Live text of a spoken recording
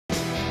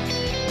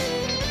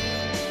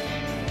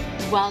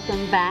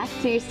Welcome back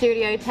to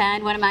Studio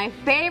 10. One of my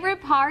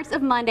favorite parts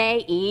of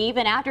Monday,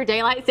 even after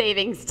daylight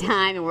savings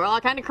time, and we're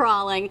all kind of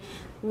crawling,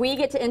 we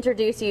get to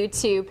introduce you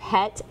to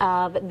Pet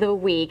of the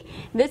Week.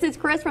 This is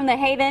Chris from the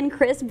Haven.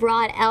 Chris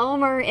brought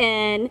Elmer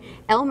in.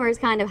 Elmer's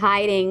kind of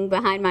hiding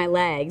behind my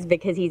legs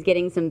because he's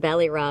getting some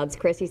belly rubs.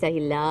 Chris, you said he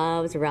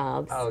loves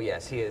rubs. Oh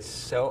yes, he is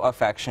so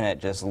affectionate,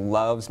 just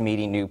loves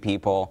meeting new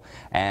people,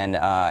 and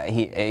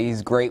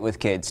he's great with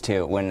kids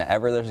too.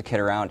 Whenever there's a kid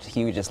around,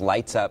 he just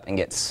lights up and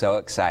gets so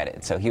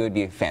excited. So he would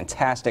be a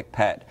fantastic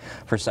pet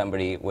for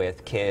somebody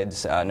with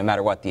kids, no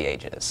matter what the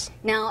age is.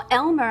 Now,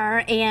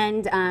 Elmer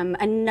and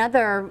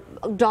another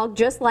dog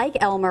just like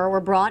Elmer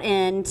were brought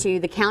in to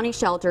the county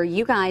shelter.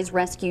 You guys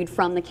rescued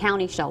from the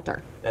county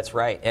shelter. That's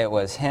right. It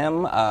was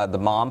him, the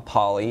mom,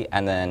 Polly,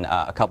 and then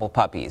a couple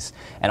puppies.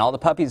 And all the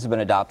puppies have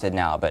been adopted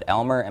now, but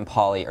Elmer and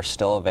Polly are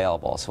still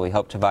available, so we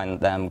hope to find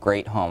them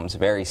great homes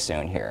very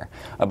soon here.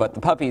 But the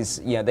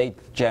puppies, you know, they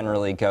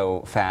generally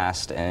go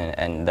fast,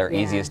 and they're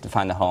easiest to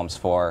find the homes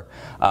for.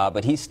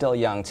 But he's still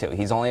young, too.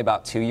 He's only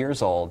about 2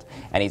 years old,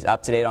 and he's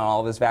up to date on all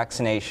of his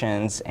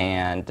vaccinations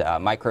and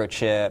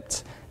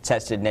microchipped,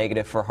 tested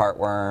negative for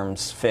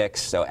heartworms,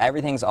 fixed, so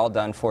everything's all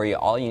done for you.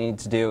 All you need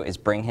to do is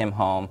bring him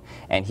home,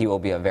 and he will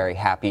be a very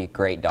happy,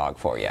 great dog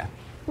for you.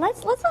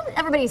 Let's let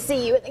everybody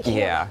see you at the camera.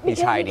 Yeah,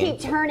 he's hiding. You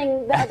keep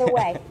turning the other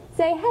way.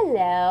 Say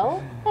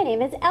hello. My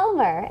name is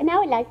Elmer, and I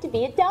would like to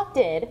be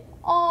adopted.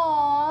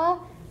 Aww.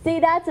 See,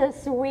 that's a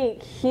sweet,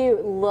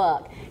 cute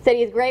look. Said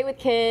he's great with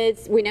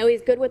kids. We know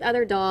he's good with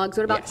other dogs.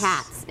 What about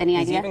cats? Any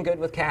idea? He's even good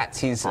with cats.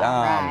 He's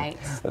right.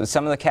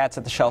 Some of the cats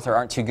at the shelter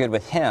aren't too good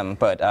with him,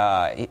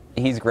 but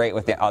he's great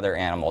with the other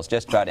animals.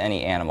 Just about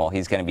any animal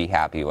he's going to be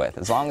happy with.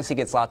 As long as he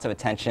gets lots of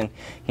attention,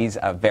 he's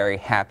a very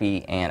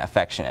happy and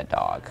affectionate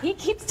dog. He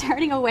keeps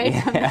turning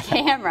away from the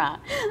camera.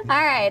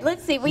 All right,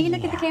 let's see. Will you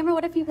look at the camera?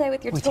 What if you play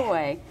with your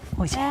toy?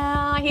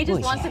 He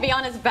just wants to be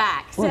on his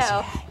back. So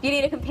if you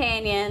need a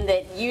companion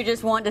that you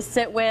just want to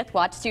sit with,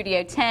 watch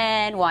Studio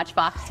 10, watch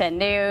Fox 10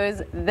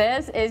 News,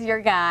 this is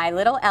your guy,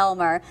 little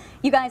Elmer.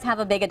 You guys have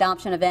a big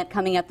adoption event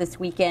coming up this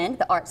weekend,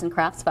 the Arts and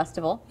Crafts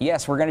Festival.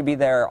 Yes, we're going to be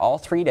there all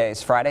 3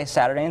 days, Friday,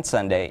 Saturday, and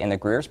Sunday in the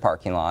Greer's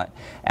parking lot.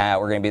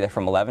 We're going to be there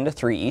from 11 to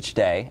 3 each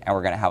day, and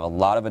we're going to have a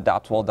lot of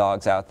adoptable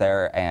dogs out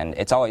there, and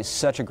it's always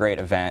such a great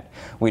event.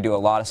 We do a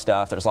lot of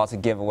stuff. There's lots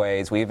of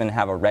giveaways. We even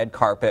have a red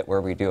carpet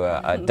where we do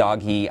a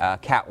doggy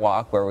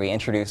catwalk where we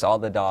introduce all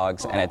the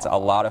dogs, and it's a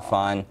lot of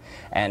fun.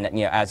 And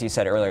you know, as you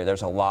said earlier,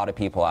 there's a lot of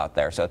people out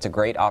there, so it's a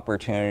great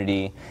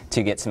opportunity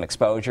to get some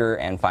exposure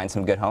and find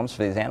some good homes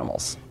for these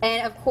animals.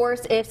 And of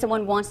course, if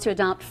someone wants to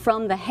adopt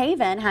from the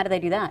Haven, how do they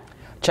do that?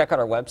 Check out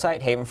our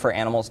website,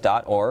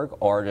 havenforanimals.org,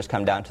 or just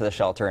come down to the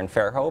shelter in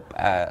Fairhope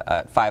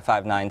at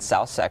 559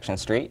 South Section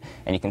Street,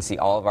 and you can see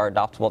all of our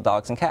adoptable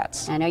dogs and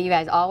cats. I know you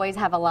guys always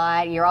have a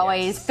lot. You're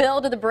always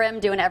filled to the brim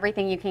doing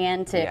everything you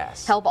can to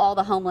help all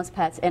the homeless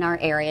pets in our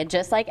area,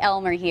 just like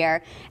Elmer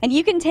here. And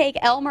you can take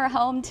Elmer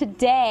home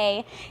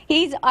today.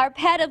 He's our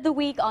Pet of the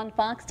Week on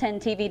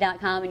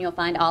fox10tv.com, and you'll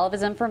find all of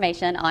his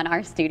information on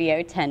our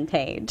Studio 10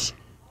 page.